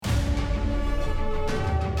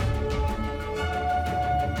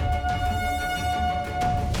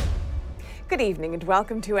Good evening and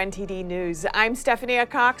welcome to NTD News. I'm Stephanie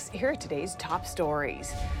Cox. Here are today's top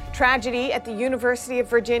stories. Tragedy at the University of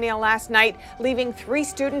Virginia last night, leaving 3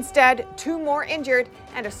 students dead, 2 more injured,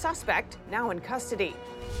 and a suspect now in custody.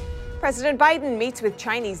 President Biden meets with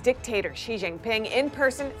Chinese dictator Xi Jinping in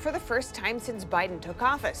person for the first time since Biden took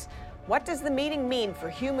office. What does the meeting mean for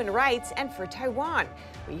human rights and for Taiwan?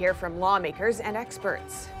 We hear from lawmakers and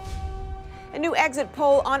experts. A new exit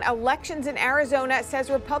poll on elections in Arizona says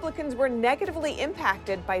Republicans were negatively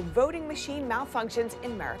impacted by voting machine malfunctions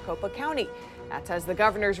in Maricopa County. That's as the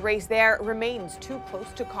governor's race there remains too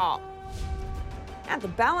close to call. And the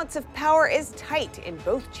balance of power is tight in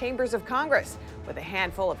both chambers of Congress. With a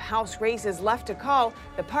handful of House races left to call,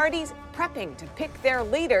 the parties prepping to pick their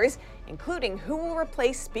leaders, including who will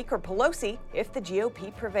replace Speaker Pelosi if the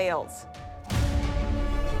GOP prevails.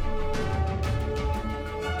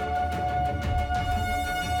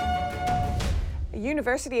 A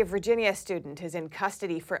University of Virginia student is in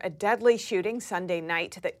custody for a deadly shooting Sunday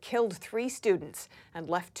night that killed 3 students and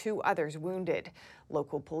left 2 others wounded.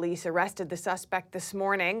 Local police arrested the suspect this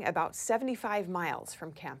morning about 75 miles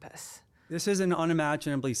from campus. This is an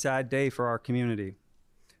unimaginably sad day for our community.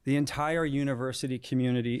 The entire university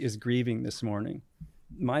community is grieving this morning.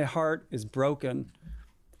 My heart is broken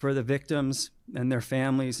for the victims and their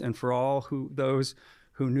families and for all those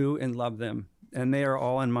who knew and loved them, and they are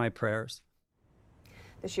all in my prayers.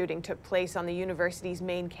 The shooting took place on the university's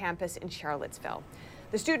main campus in Charlottesville.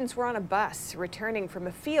 The students were on a bus returning from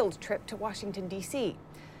a field trip to Washington, D.C.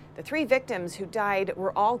 The 3 victims who died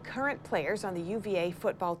were all current players on the UVA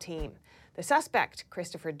football team. The suspect,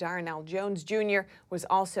 Christopher Darnell Jones Jr., was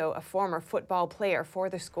also a former football player for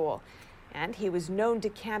the school, and he was known to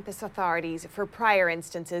campus authorities for prior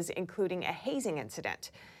instances, including a hazing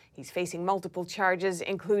incident. He's facing multiple charges,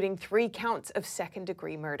 including 3 counts of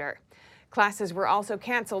second-degree murder. Classes were also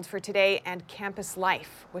canceled for today, and campus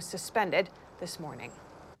life was suspended this morning.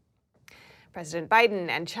 President Biden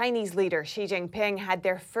and Chinese leader Xi Jinping had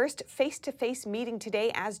their first face-to-face meeting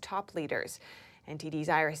today as top leaders. NTD's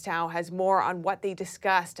Iris Tao has more on what they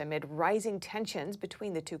discussed amid rising tensions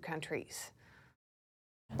between the 2 countries.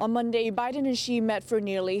 On Monday, Biden and Xi met for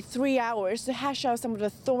nearly 3 hours to hash out some of the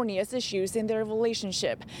thorniest issues in their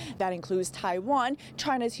relationship. That includes Taiwan,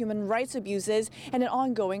 China's human rights abuses, and an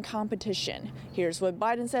ongoing competition. Here's what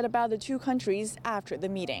Biden said about the 2 countries after the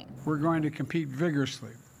meeting. We're going to compete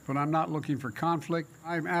vigorously, but I'm not looking for conflict.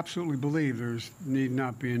 I absolutely believe there need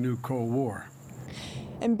not be a new Cold War.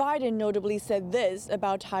 And Biden notably said this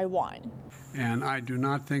about Taiwan. And I do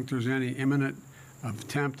not think there's any imminent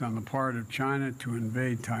attempt on the part of China to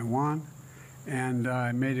invade Taiwan, and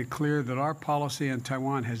I made it clear that our policy on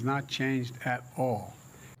Taiwan has not changed at all.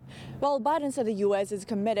 While Biden said the U.S. is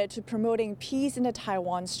committed to promoting peace in the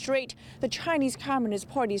Taiwan Strait, the Chinese Communist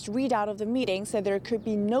Party's readout of the meeting said there could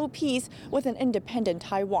be no peace with an independent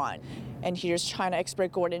Taiwan. And here's China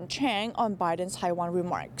expert Gordon Chang on Biden's Taiwan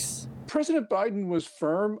remarks. President Biden was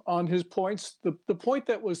firm on his points. The point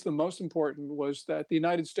that was the most important was that the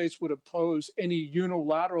United States would oppose any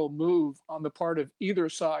unilateral move on the part of either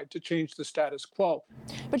side to change the status quo.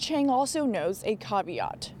 But Chang also knows a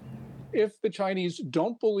caveat. If the Chinese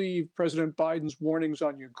don't believe President Biden's warnings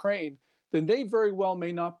on Ukraine, then they very well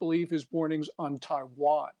may not believe his warnings on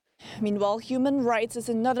Taiwan. Meanwhile, human rights is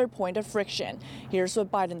another point of friction. Here's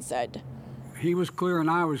what Biden said. He was clear and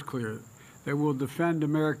I was clear. They will defend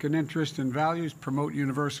American interests and values, promote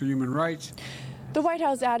universal human rights. The White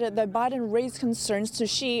House added that Biden raised concerns to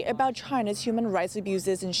Xi about China's human rights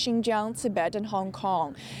abuses in Xinjiang, Tibet, and Hong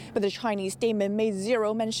Kong. But the Chinese statement made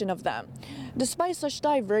 0 mention of them. Despite such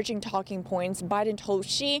diverging talking points, Biden told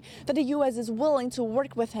Xi that the U.S. is willing to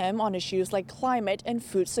work with him on issues like climate and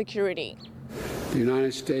food security. The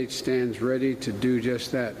United States stands ready to do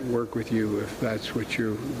just that, work with you if that's what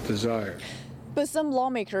you desire. But some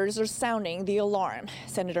lawmakers are sounding the alarm.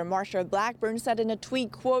 Senator Marsha Blackburn said in a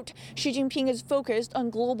tweet, quote, Xi Jinping is focused on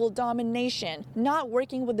global domination, not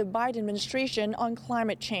working with the Biden administration on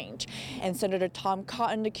climate change. And Senator Tom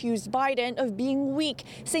Cotton accused Biden of being weak,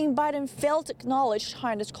 saying Biden failed to acknowledge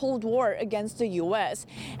China's Cold War against the U.S.,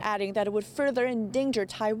 adding that it would further endanger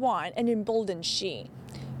Taiwan and embolden Xi.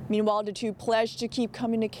 Meanwhile, the 2 pledged to keep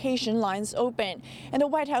communication lines open, and the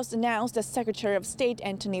White House announced that Secretary of State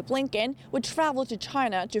Antony Blinken would travel to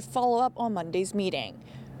China to follow up on Monday's meeting.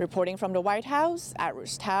 Reporting from the White House,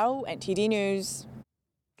 Iris Tao, NTD News.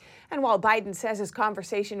 And while Biden says his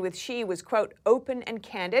conversation with Xi was, quote, open and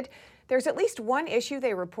candid, there's at least one issue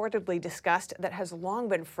they reportedly discussed that has long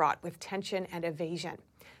been fraught with tension and evasion: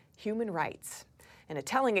 human rights. In a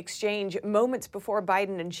telling exchange moments before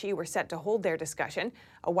Biden and Xi were set to hold their discussion,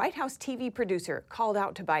 a White House TV producer called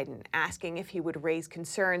out to Biden, asking if he would raise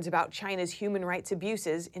concerns about China's human rights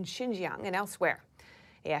abuses in Xinjiang and elsewhere.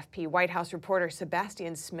 AFP White House reporter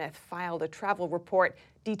Sebastian Smith filed a travel report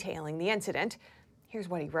detailing the incident. Here's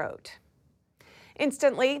what he wrote.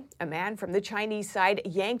 Instantly, a man from the Chinese side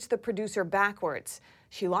yanked the producer backwards.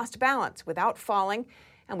 She lost balance without falling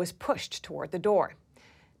and was pushed toward the door.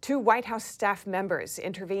 2 White House staff members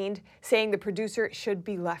intervened, saying the producer should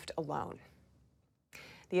be left alone.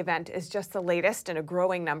 The event is just the latest in a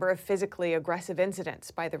growing number of physically aggressive incidents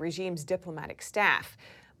by the regime's diplomatic staff.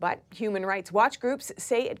 But Human Rights Watch groups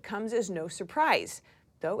say it comes as no surprise,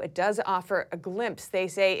 though it does offer a glimpse, they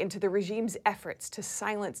say, into the regime's efforts to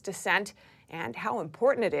silence dissent and how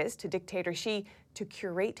important it is to dictator Xi to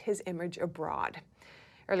curate his image abroad.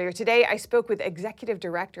 Earlier today, I spoke with Executive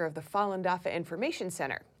Director of the Falun Dafa Information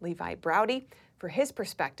Center, Levi Browdy, for his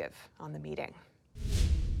perspective on the meeting.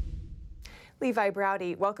 Levi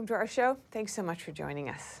Browdy, welcome to our show. Thanks so much for joining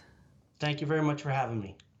us. Thank you very much for having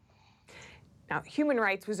me. Now, human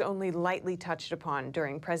rights was only lightly touched upon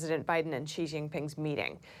during President Biden and Xi Jinping's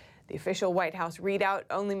meeting. The official White House readout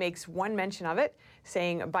only makes one mention of it,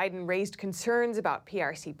 saying Biden raised concerns about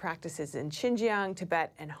PRC practices in Xinjiang,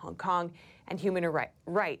 Tibet, and Hong Kong, and human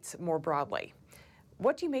rights more broadly.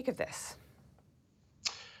 What do you make of this?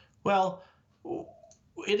 Well,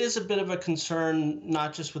 it is a bit of a concern,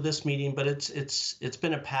 not just with this meeting, but it's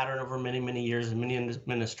been a pattern over many years and many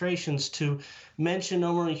administrations to mention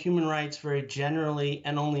only human rights very generally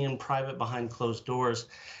and only in private behind closed doors.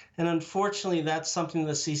 And unfortunately, that's something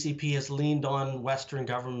the CCP has leaned on Western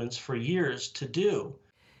governments for years to do.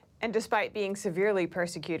 And despite being severely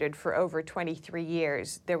persecuted for over 23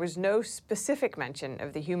 years, there was no specific mention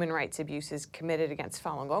of the human rights abuses committed against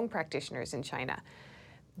Falun Gong practitioners in China.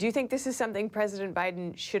 Do you think this is something President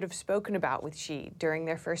Biden should have spoken about with Xi during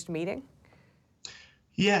their first meeting?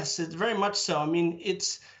 Yes, it's very much so. I mean,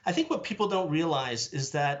 I think what people don't realize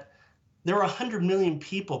is that there were 100 million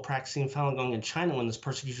people practicing Falun Gong in China when this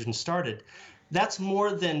persecution started. That's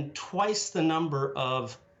more than twice the number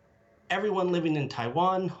of everyone living in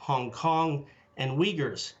Taiwan, Hong Kong, and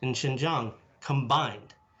Uyghurs in Xinjiang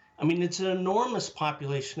combined. I mean, it's an enormous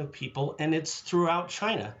population of people, and it's throughout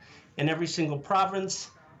China. In every single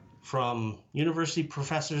province, from university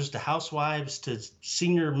professors to housewives to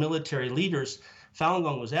senior military leaders, Falun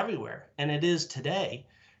Gong was everywhere, and it is today.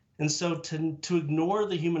 And so to ignore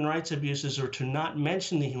the human rights abuses or to not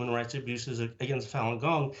mention the human rights abuses against Falun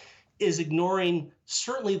Gong is ignoring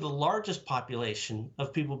certainly the largest population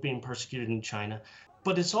of people being persecuted in China,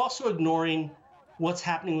 but it's also ignoring what's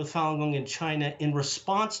happening with Falun Gong in China in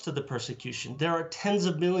response to the persecution. There are tens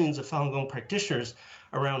of millions of Falun Gong practitioners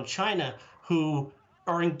around China who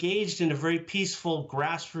are engaged in a very peaceful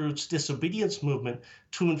grassroots disobedience movement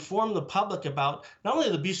to inform the public about not only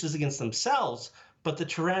the abuses against themselves, but the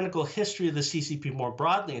tyrannical history of the CCP more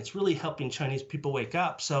broadly. It's really helping Chinese people wake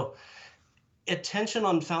up. So attention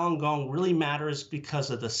on Falun Gong really matters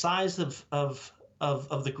because of the size of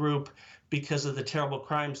the group, because of the terrible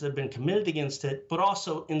crimes that have been committed against it, but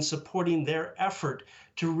also in supporting their effort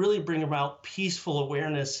to really bring about peaceful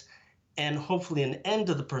awareness and hopefully an end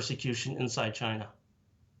to the persecution inside China.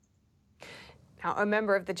 Now, a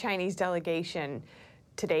member of the Chinese delegation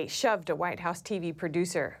today shoved a White House TV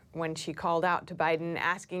producer when she called out to Biden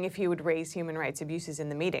asking if he would raise human rights abuses in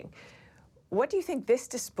the meeting. What do you think this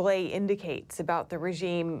display indicates about the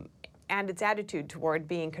regime and its attitude toward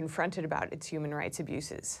being confronted about its human rights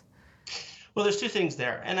abuses? Well, there's two things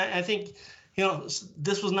there. And I think,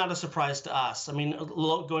 this was not a surprise to us. I mean,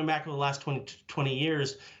 going back over the last 20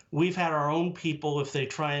 years, we've had our own people, if they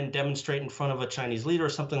try and demonstrate in front of a Chinese leader or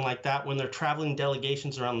something like that, when they're traveling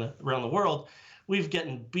delegations around the world, we've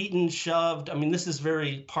gotten beaten, shoved. I mean, this is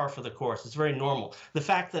very par for the course. It's very normal. The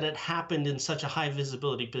fact that it happened in such a high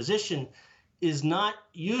visibility position is not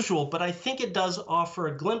usual, but I think it does offer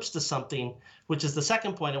a glimpse to something, which is the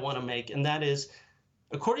second point I want to make, and that is,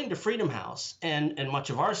 according to Freedom House and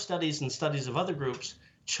much of our studies and studies of other groups,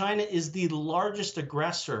 China is the largest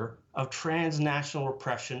aggressor of transnational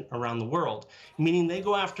repression around the world, meaning they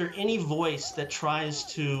go after any voice that tries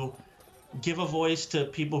to give a voice to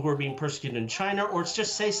people who are being persecuted in China, or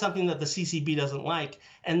just say something that the CCP doesn't like,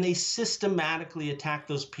 and they systematically attack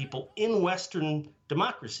those people in Western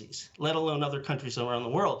democracies, let alone other countries around the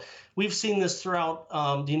world. We've seen this throughout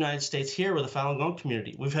the United States here with the Falun Gong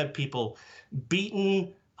community. We've had people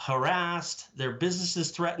beaten, harassed, their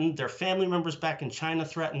businesses threatened, their family members back in China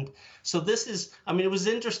threatened. So this is, I mean, it was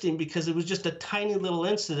interesting because it was just a tiny little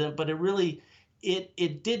incident, but it really,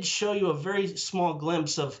 it did show you a very small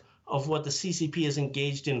glimpse of of what the CCP is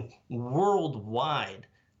engaged in worldwide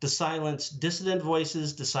to silence dissident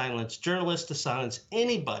voices, to silence journalists, to silence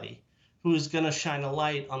anybody who is going to shine a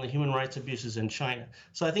light on the human rights abuses in China.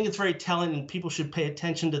 So I think it's very telling, and people should pay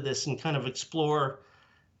attention to this and kind of explore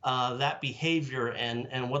that behavior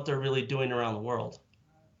and what they're really doing around the world.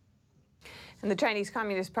 And the Chinese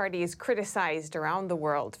Communist Party is criticized around the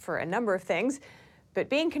world for a number of things, but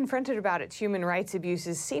being confronted about its human rights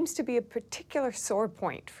abuses seems to be a particular sore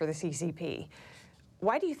point for the CCP.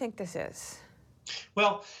 Why do you think this is?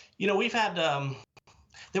 Well, you know, we've had,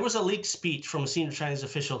 there was a leaked speech from a senior Chinese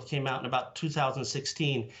official that came out in about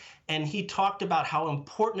 2016, and he talked about how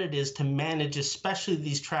important it is to manage, especially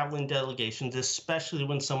these traveling delegations, especially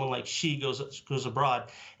when someone like Xi goes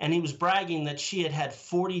abroad. And he was bragging that Xi had had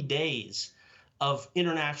 40 days of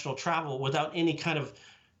international travel without any kind of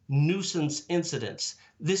nuisance incidents.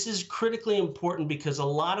 This is critically important because a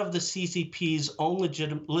lot of the CCP's own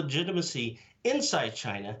legitimacy inside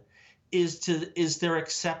China is their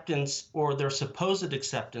acceptance or their supposed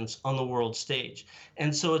acceptance on the world stage.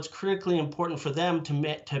 And so it's critically important for them to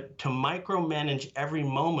micromanage every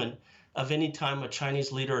moment of any time a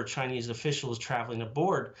Chinese leader or Chinese official is traveling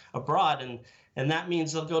abroad. And that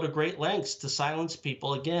means they'll go to great lengths to silence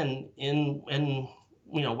people, again, in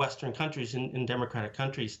Western countries, in democratic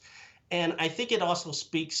countries. And I think it also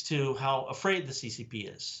speaks to how afraid the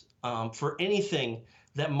CCP is for anything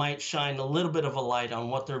that might shine a little bit of a light on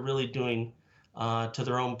what they're really doing to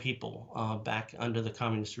their own people back under the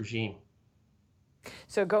communist regime.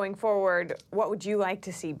 So going forward, what would you like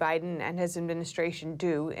to see Biden and his administration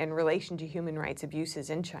do in relation to human rights abuses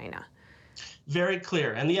in China? Very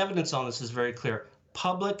clear, and the evidence on this is very clear.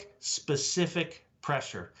 Public, specific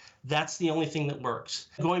pressure. That's the only thing that works.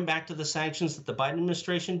 Going back to the sanctions that the Biden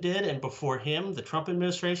administration did, and before him, the Trump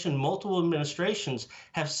administration, multiple administrations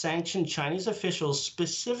have sanctioned Chinese officials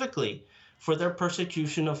specifically for their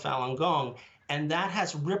persecution of Falun Gong. And that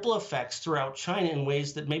has ripple effects throughout China in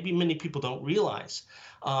ways that maybe many people don't realize.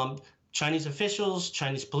 Chinese officials,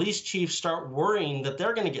 Chinese police chiefs start worrying that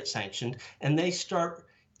they're going to get sanctioned, and they start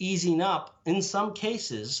easing up, in some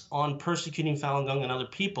cases, on persecuting Falun Gong and other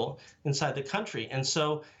people inside the country. And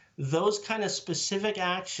so those kind of specific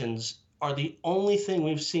actions are the only thing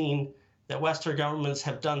we've seen that Western governments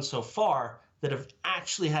have done so far that have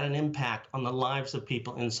actually had an impact on the lives of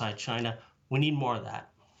people inside China. We need more of that.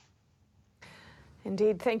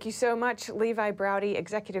 Indeed. Thank you so much, Levi Browdy,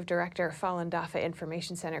 Executive Director, Falun Dafa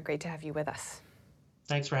Information Center. Great to have you with us.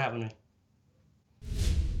 Thanks for having me.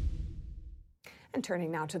 And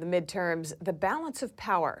turning now to the midterms, the balance of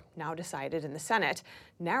power now decided in the Senate,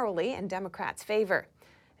 narrowly in Democrats' favor.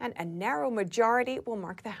 And a narrow majority will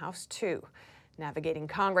mark the House, too. Navigating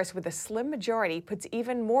Congress with a slim majority puts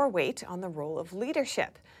even more weight on the role of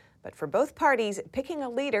leadership. But for both parties, picking a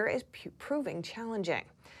leader is proving challenging.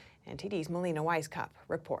 NTD's Melina Weisskopf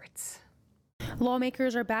reports.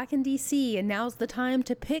 Lawmakers are back in D.C., and now's the time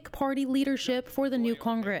to pick party leadership for the new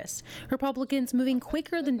Congress. Republicans moving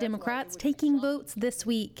quicker than Democrats, taking votes this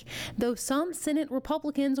week. Though some Senate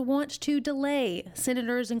Republicans want to delay.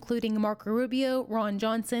 Senators including Marco Rubio, Ron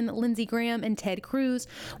Johnson, Lindsey Graham, and Ted Cruz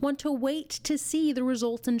want to wait to see the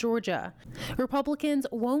results in Georgia. Republicans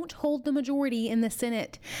won't hold the majority in the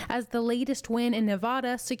Senate, as the latest win in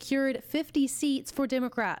Nevada secured 50 seats for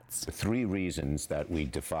Democrats. 3 reasons that we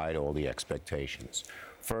defied all the expectations.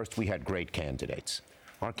 First, we had great candidates.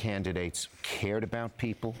 Our candidates cared about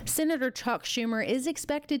people. Senator Chuck Schumer is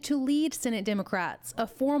expected to lead Senate Democrats. A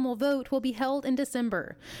formal vote will be held in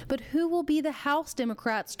December. But who will be the House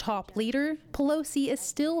Democrats' top leader? Pelosi is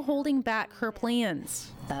still holding back her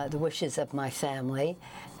plans. The wishes of my family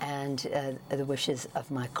and the wishes of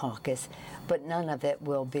my caucus, but none of it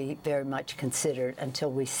will be very much considered until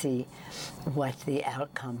we see what the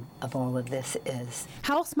outcome of all of this is.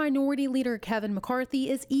 House Minority Leader Kevin McCarthy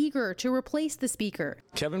is eager to replace the Speaker.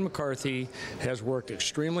 Kevin McCarthy has worked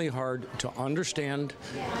extremely hard to understand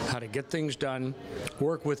how to get things done,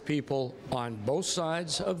 work with people on both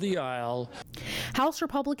sides of the aisle. House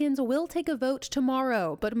Republicans will take a vote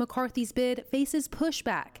tomorrow, but McCarthy's bid faces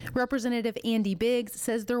pushback. Representative Andy Biggs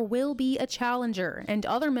says there will be a challenger, and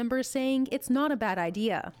other members saying it's not a bad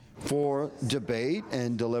idea. For debate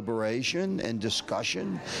and deliberation and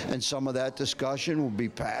discussion, and some of that discussion will be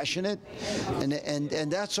passionate,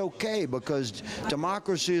 and that's okay, because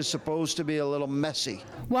democracy is supposed to be a little messy.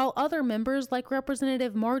 While other members like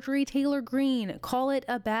Representative Marjorie Taylor Greene call it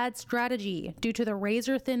a bad strategy due to the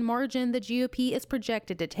razor-thin margin the GOP is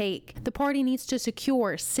projected to take. The party needs to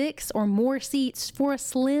secure 6 or more seats for a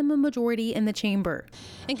slim majority in the chamber.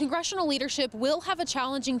 And congressional leadership will have a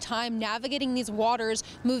challenging time navigating these waters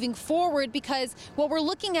moving moving forward, because what we're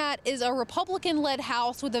looking at is a Republican-led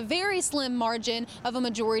House with a very slim margin of a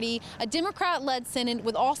majority, a Democrat-led Senate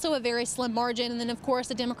with also a very slim margin, and then, of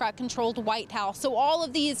course, a Democrat-controlled White House. So all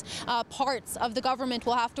of these parts of the government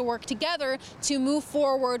will have to work together to move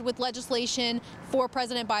forward with legislation for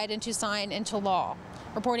President Biden to sign into law.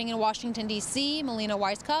 Reporting in Washington, D.C., Melina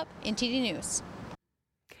Weisskopf, NTD News.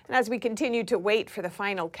 And as we continue to wait for the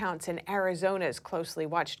final counts in Arizona's closely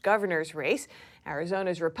watched governor's race,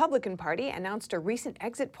 Arizona's Republican Party announced a recent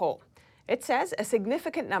exit poll. It says a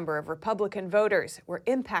significant number of Republican voters were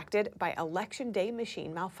impacted by Election Day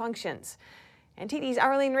machine malfunctions. NTD's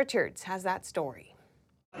Arlene Richards has that story.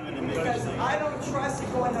 Because I don't trust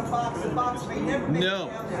it going in a box. The box may never make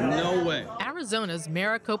No way. Arizona's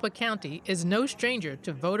Maricopa County is no stranger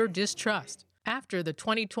to voter distrust. After the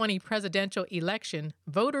 2020 presidential election,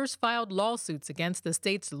 voters filed lawsuits against the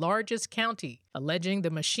state's largest county, alleging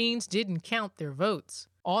the machines didn't count their votes.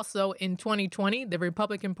 Also in 2020, the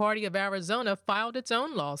Republican Party of Arizona filed its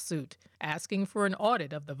own lawsuit, asking for an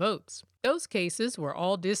audit of the votes. Those cases were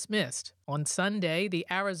all dismissed. On Sunday, the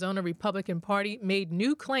Arizona Republican Party made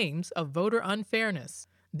new claims of voter unfairness.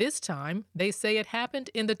 This time, they say it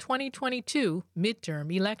happened in the 2022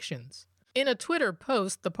 midterm elections. In a Twitter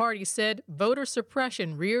post, the party said voter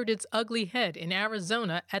suppression reared its ugly head in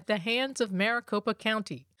Arizona at the hands of Maricopa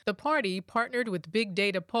County. The party partnered with Big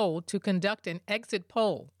Data Poll to conduct an exit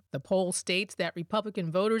poll. The poll states that Republican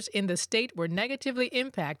voters in the state were negatively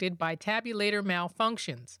impacted by tabulator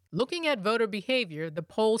malfunctions. Looking at voter behavior, the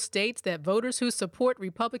poll states that voters who support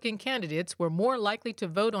Republican candidates were more likely to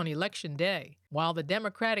vote on Election Day, while the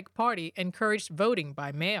Democratic Party encouraged voting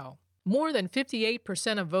by mail. More than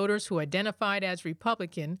 58% of voters who identified as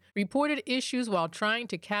Republican reported issues while trying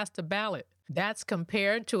to cast a ballot. That's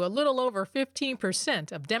compared to a little over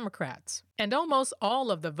 15% of Democrats. And almost all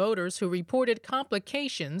of the voters who reported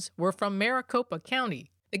complications were from Maricopa County.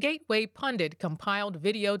 The Gateway Pundit compiled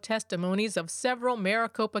video testimonies of several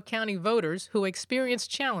Maricopa County voters who experienced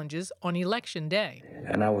challenges on Election Day.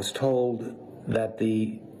 And I was told that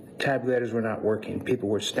the tabulators were not working. People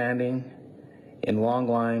were standing in long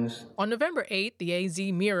lines. On November 8th, the AZ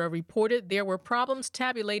Mirror reported there were problems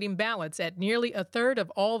tabulating ballots at nearly a third of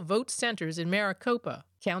all vote centers in Maricopa.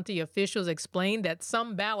 County officials explained that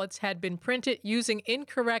some ballots had been printed using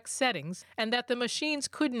incorrect settings and that the machines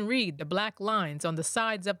couldn't read the black lines on the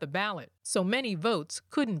sides of the ballot, so many votes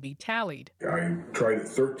couldn't be tallied. I tried it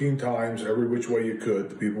 13 times, every which way you could.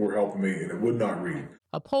 The people were helping me, and it would not read.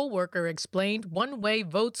 A poll worker explained one way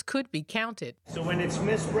votes could be counted. So when it's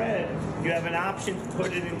misread, you have an option to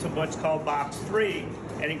put it into what's called box 3,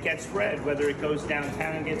 and it gets read, whether it goes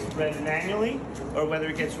downtown and gets read manually, or whether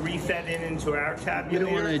it gets refed into our tabulator. We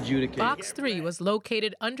don't want to adjudicate. Box 3 was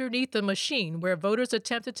located underneath the machine where voters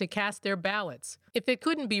attempted to cast their ballots. If it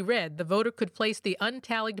couldn't be read, the voter could place the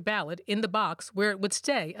untallied ballot in the box where it would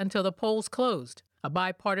stay until the polls closed. A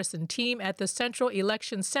bipartisan team at the Central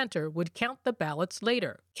Election Center would count the ballots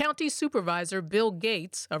later. County Supervisor Bill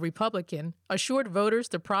Gates, a Republican, assured voters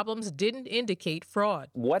the problems didn't indicate fraud.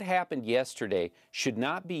 What happened yesterday should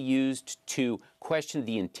not be used to question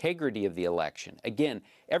the integrity of the election. Again,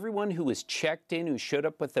 everyone who was checked in, who showed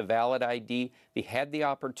up with a valid ID, they had the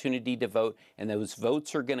opportunity to vote, and those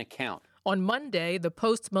votes are going to count. On Monday, the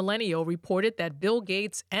Post-Millennial reported that Bill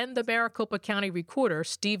Gates and the Maricopa County Recorder,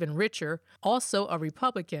 Stephen Richer, also a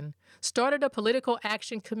Republican, started a political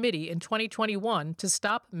action committee in 2021 to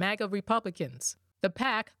stop MAGA Republicans. The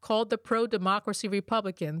PAC, called the Pro-Democracy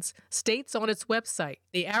Republicans, states on its website,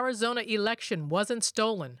 "The Arizona election wasn't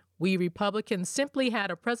stolen. We Republicans simply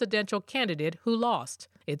had a presidential candidate who lost.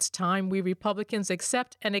 It's time we Republicans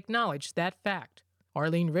accept and acknowledge that fact."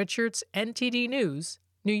 Arlene Richards, NTD News,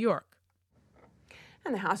 New York.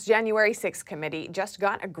 And the House January 6th committee just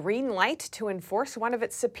got a green light to enforce one of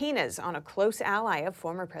its subpoenas on a close ally of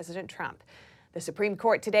former President Trump. The Supreme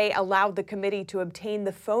Court today allowed the committee to obtain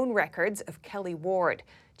the phone records of Kelly Ward,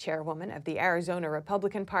 chairwoman of the Arizona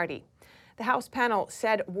Republican Party. The House panel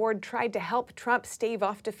said Ward tried to help Trump stave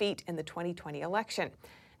off defeat in the 2020 election,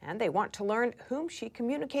 and they want to learn whom she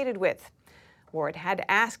communicated with. Ward had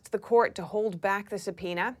asked the court to hold back the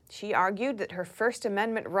subpoena. She argued that her First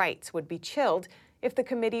Amendment rights would be chilled if the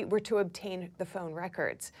committee were to obtain the phone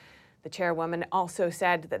records. The chairwoman also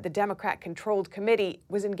said that the Democrat-controlled committee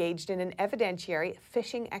was engaged in an evidentiary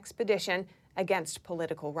fishing expedition against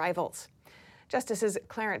political rivals. Justices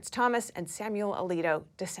Clarence Thomas and Samuel Alito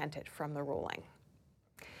dissented from the ruling.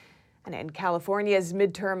 And in California's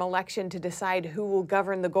midterm election to decide who will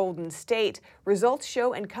govern the Golden State, results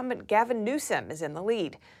show incumbent Gavin Newsom is in the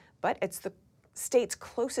lead, but it's the state's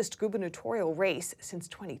closest gubernatorial race since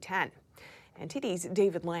 2010. NTD's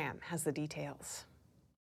David Lamb has the details.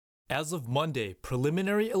 As of Monday,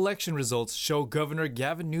 preliminary election results show Governor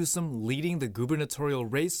Gavin Newsom leading the gubernatorial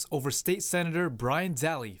race over State Senator Brian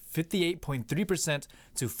Daly, 58.3%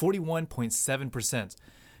 to 41.7%.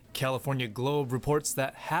 California Globe reports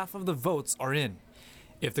that half of the votes are in.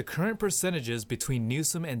 If the current percentages between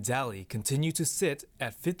Newsom and Daly continue to sit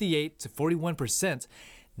at 58 to 41%,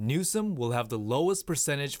 Newsom will have the lowest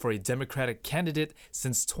percentage for a Democratic candidate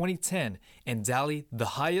since 2010, and Daly the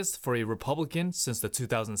highest for a Republican since the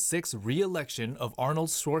 2006 re-election of Arnold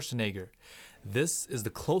Schwarzenegger. This is the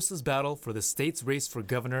closest battle for the state's race for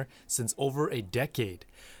governor since over a decade.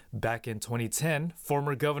 Back in 2010,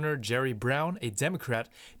 former Governor Jerry Brown, a Democrat,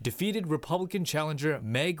 defeated Republican challenger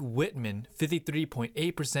Meg Whitman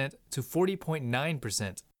 53.8% to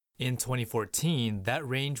 40.9%. In 2014, that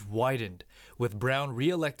range widened, with Brown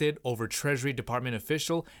re-elected over Treasury Department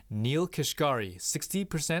official Neil Kashkari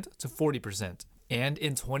 60% to 40%. And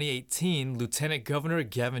in 2018, Lieutenant Governor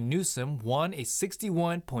Gavin Newsom won a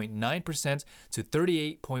 61.9% to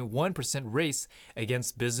 38.1% race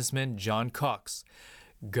against businessman John Cox.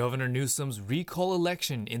 Governor Newsom's recall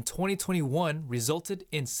election in 2021 resulted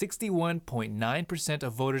in 61.9%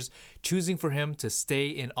 of voters choosing for him to stay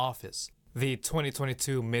in office. The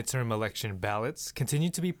 2022 midterm election ballots continue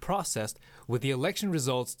to be processed, with the election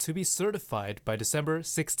results to be certified by December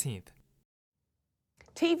 16th.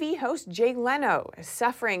 TV host Jay Leno is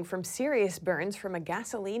suffering from serious burns from a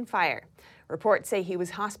gasoline fire. Reports say he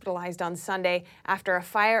was hospitalized on Sunday after a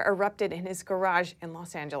fire erupted in his garage in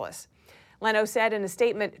Los Angeles. Leno said in a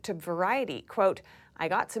statement to Variety, quote, "I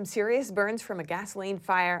got some serious burns from a gasoline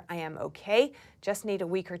fire. I am okay. Just need a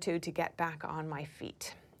week or two to get back on my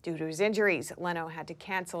feet." Due to his injuries, Leno had to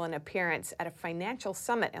cancel an appearance at a financial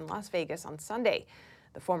summit in Las Vegas on Sunday.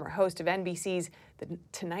 The former host of NBC's The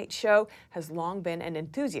Tonight Show has long been an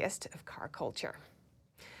enthusiast of car culture.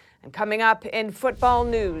 And coming up in football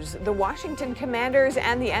news, the Washington Commanders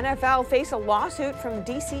and the NFL face a lawsuit from the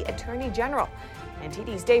D.C. Attorney General.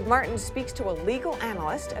 NTD's Dave Martin speaks to a legal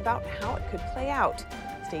analyst about how it could play out.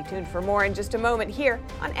 Stay tuned for more in just a moment here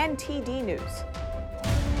on NTD News.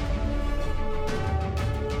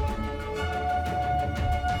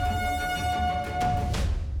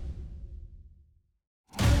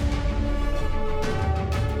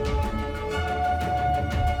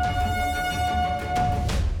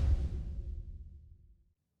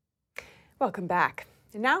 Welcome back.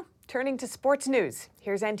 And now, turning to sports news,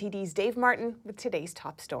 here's NTD's Dave Martin with today's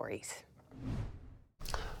top stories.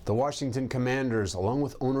 The Washington Commanders, along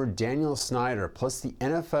with owner Daniel Snyder, plus the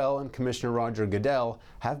NFL and Commissioner Roger Goodell,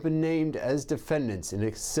 have been named as defendants in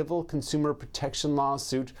a civil consumer protection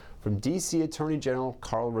lawsuit from D.C. Attorney General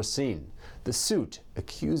Karl Racine. The suit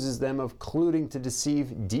accuses them of colluding to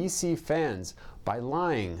deceive D.C. fans by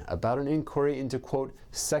lying about an inquiry into, quote,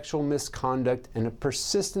 sexual misconduct and a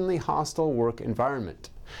persistently hostile work environment.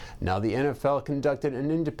 Now, the NFL conducted an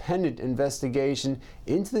independent investigation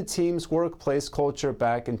into the team's workplace culture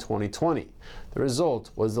back in 2020. The result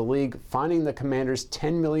was the league fining the Commanders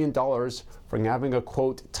 $10 million for having a,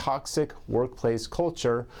 quote, toxic workplace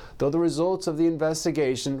culture, though the results of the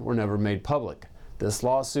investigation were never made public. This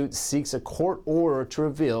lawsuit seeks a court order to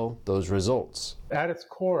reveal those results. At its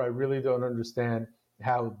core, I really don't understand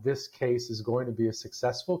how this case is going to be a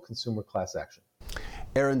successful consumer class action.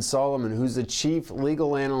 Aaron Solomon, who's the chief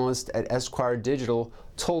legal analyst at Esquire Digital,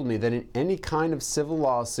 told me that in any kind of civil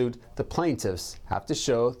lawsuit, the plaintiffs have to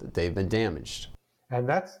show that they've been damaged. And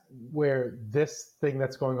that's where this thing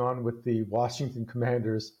that's going on with the Washington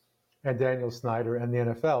Commanders and Daniel Snyder and the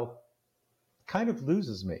NFL kind of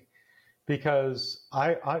loses me, because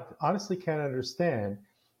I honestly can't understand,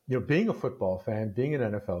 being a football fan, being an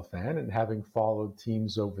NFL fan, and having followed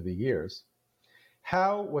teams over the years,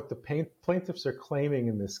 how what the plaintiffs are claiming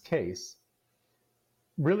in this case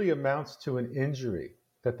really amounts to an injury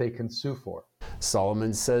that they can sue for.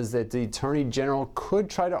 Solomon says that the Attorney General could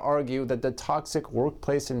try to argue that the toxic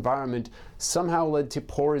workplace environment somehow led to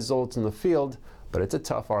poor results in the field, but it's a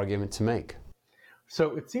tough argument to make.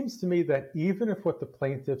 So it seems to me that even if what the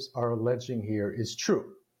plaintiffs are alleging here is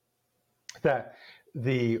true, that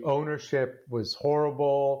the ownership was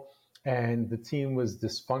horrible and the team was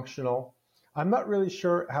dysfunctional, I'm not really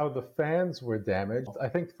sure how the fans were damaged. I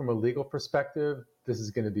think from a legal perspective, this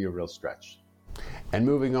is going to be a real stretch. And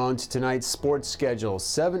moving on to tonight's sports schedule,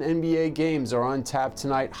 7 NBA games are on tap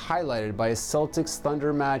tonight, highlighted by a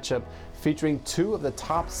Celtics-Thunder matchup featuring 2 of the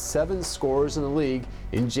top 7 scorers in the league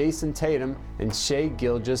in Jason Tatum and Shai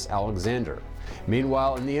Gilgeous-Alexander.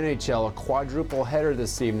 Meanwhile, in the NHL, a quadruple header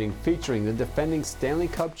this evening featuring the defending Stanley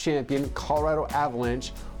Cup champion Colorado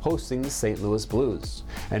Avalanche hosting the St. Louis Blues.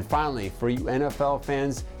 And finally, for you NFL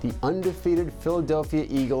fans, the undefeated Philadelphia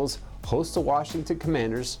Eagles host the Washington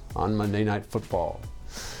Commanders on Monday Night Football.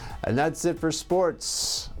 And that's it for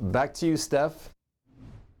sports. Back to you, Steph.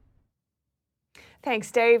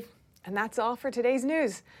 Thanks, Dave. And that's all for today's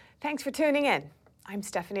news. Thanks for tuning in. I'm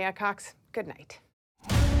Stephanie Cox. Good night.